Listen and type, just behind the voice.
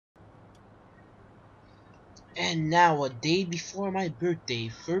And now, a day before my birthday,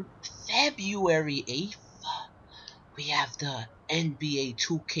 for February 8th, we have the NBA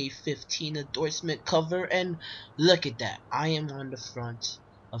 2K15 endorsement cover, and look at that. I am on the front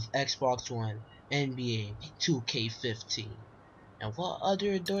of Xbox One NBA 2K15. And what other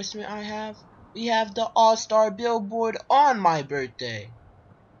endorsement I have? We have the All-Star billboard on my birthday.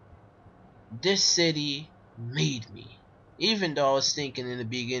 This city made me. Even though I was thinking in the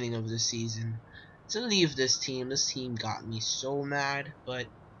beginning of the season to leave this team. This team got me so mad, but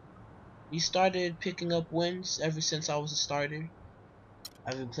we started picking up wins ever since I was a starter.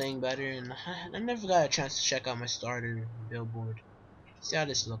 I've been playing better, and I never got a chance to check out my starter billboard. See how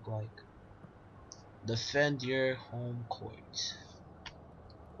this look like. Defend your home court.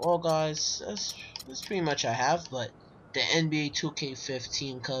 Well, guys, that's pretty much I have. But the NBA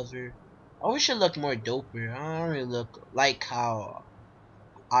 2K15 cover, I wish it looked more doper. I don't really look like how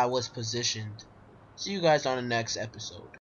I was positioned. See you guys on the next episode.